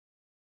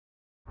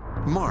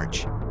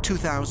March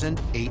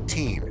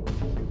 2018.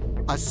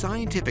 A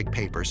scientific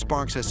paper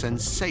sparks a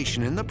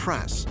sensation in the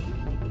press.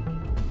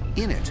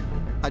 In it,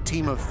 a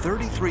team of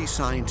 33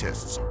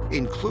 scientists,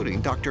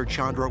 including Dr.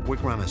 Chandra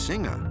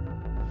Wickramasinghe,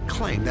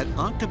 claim that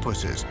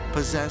octopuses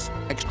possess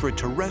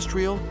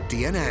extraterrestrial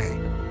DNA.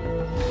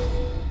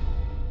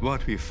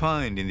 What we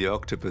find in the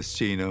octopus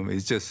genome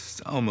is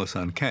just almost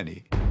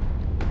uncanny.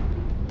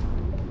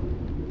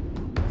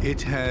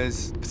 It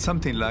has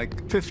something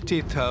like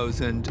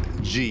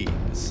 50,000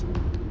 genes.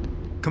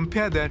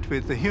 Compare that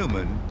with the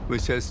human,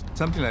 which has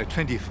something like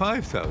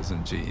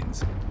 25,000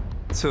 genes.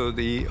 So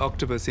the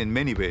octopus, in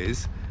many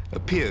ways,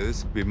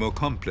 appears to be more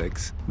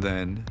complex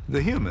than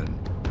the human.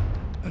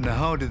 And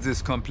how did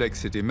this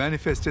complexity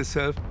manifest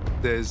itself?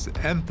 There's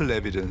ample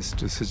evidence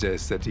to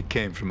suggest that it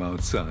came from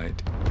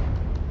outside.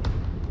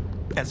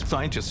 As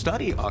scientists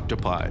study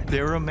octopi,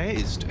 they're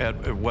amazed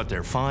at what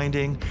they're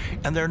finding,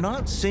 and they're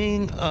not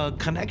seeing a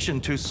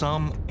connection to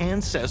some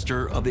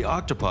ancestor of the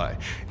octopi.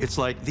 It's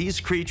like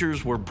these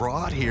creatures were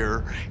brought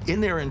here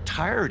in their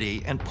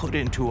entirety and put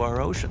into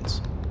our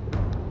oceans.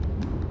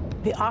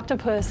 The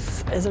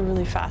octopus is a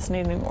really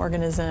fascinating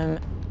organism.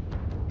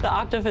 The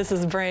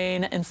octopus's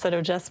brain, instead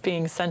of just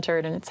being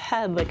centered in its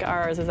head like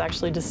ours, is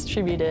actually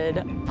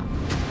distributed.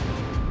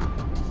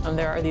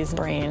 There are these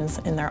brains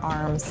in their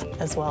arms,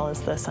 as well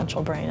as the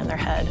central brain in their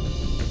head.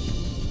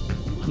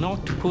 An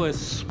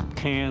octopus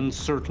can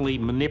certainly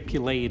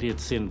manipulate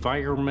its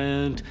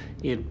environment.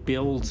 It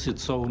builds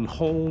its own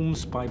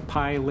homes by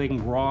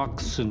piling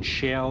rocks and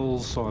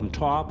shells on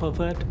top of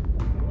it.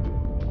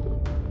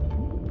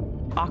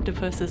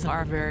 Octopuses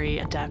are very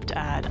adept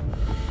at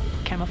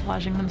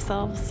camouflaging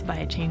themselves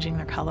by changing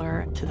their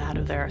color to that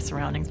of their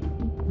surroundings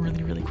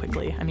really, really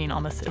quickly. I mean,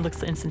 almost, it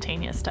looks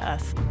instantaneous to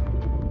us.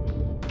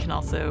 It can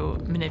also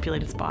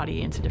manipulate its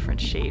body into different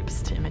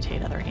shapes to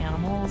imitate other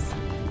animals.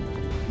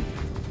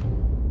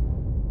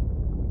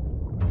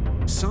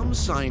 Some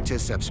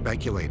scientists have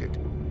speculated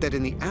that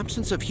in the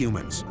absence of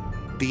humans,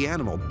 the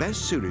animal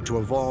best suited to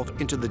evolve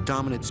into the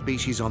dominant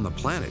species on the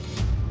planet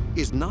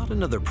is not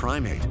another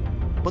primate,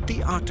 but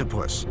the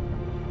octopus.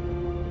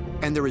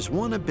 And there is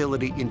one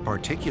ability in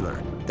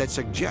particular that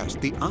suggests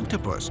the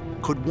octopus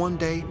could one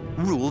day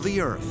rule the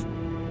Earth.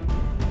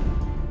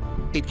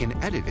 It can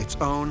edit its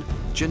own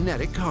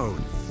genetic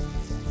code.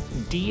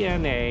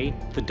 DNA,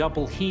 the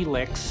double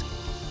helix,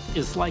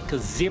 is like a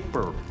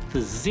zipper.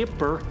 The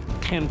zipper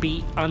can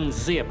be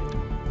unzipped.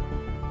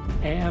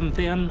 And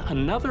then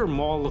another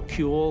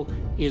molecule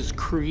is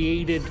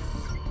created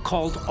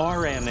called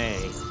RNA.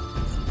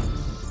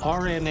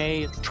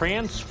 RNA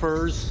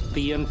transfers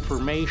the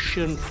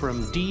information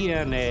from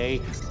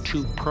DNA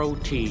to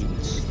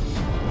proteins.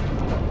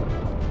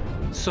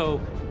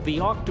 So the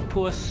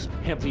octopus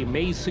have the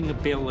amazing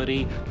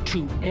ability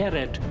to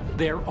edit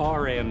their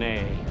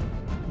RNA.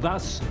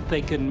 Thus,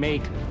 they can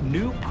make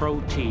new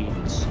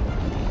proteins.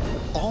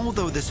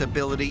 Although this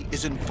ability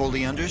isn't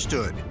fully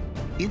understood,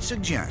 it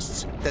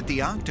suggests that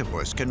the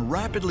octopus can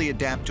rapidly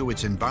adapt to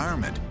its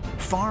environment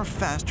far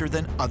faster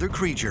than other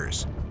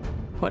creatures.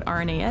 What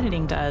RNA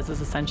editing does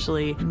is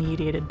essentially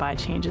mediated by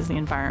changes in the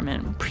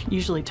environment,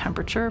 usually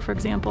temperature, for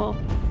example.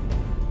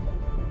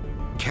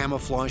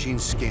 Camouflaging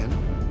skin,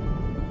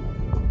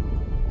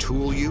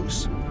 tool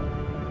use,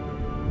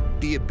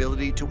 the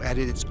ability to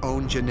edit its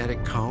own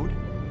genetic code.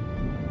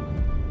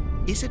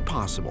 Is it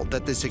possible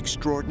that this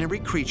extraordinary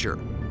creature,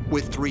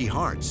 with 3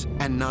 hearts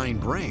and 9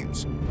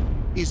 brains,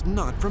 is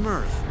not from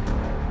Earth?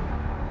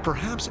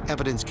 Perhaps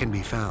evidence can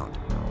be found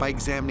by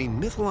examining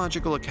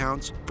mythological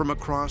accounts from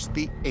across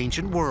the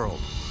ancient world.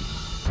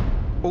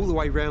 All the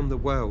way around the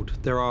world,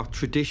 there are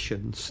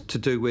traditions to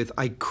do with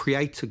a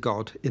creator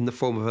god in the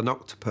form of an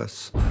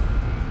octopus.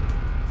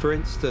 For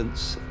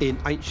instance, in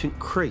ancient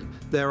Crete,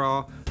 there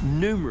are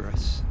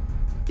numerous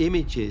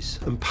images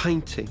and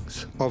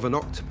paintings of an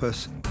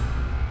octopus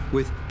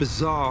with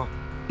bizarre,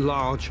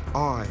 large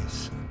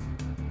eyes.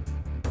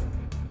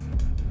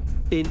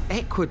 In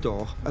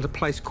Ecuador, at a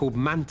place called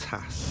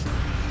Mantas,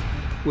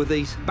 were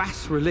these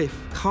bas-relief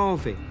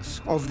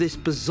carvings of this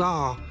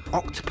bizarre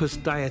octopus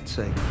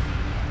deity.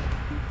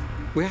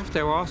 We have to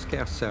ask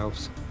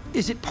ourselves,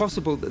 is it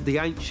possible that the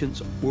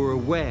ancients were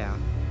aware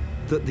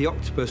that the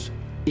octopus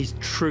is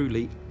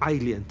truly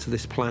alien to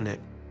this planet?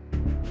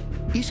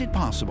 Is it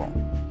possible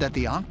that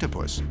the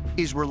octopus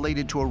is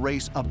related to a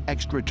race of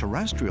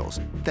extraterrestrials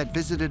that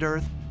visited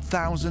Earth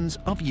thousands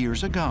of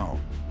years ago?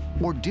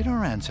 Or did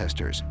our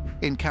ancestors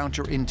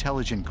encounter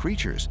intelligent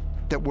creatures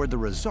that were the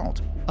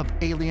result of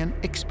alien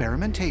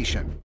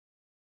experimentation?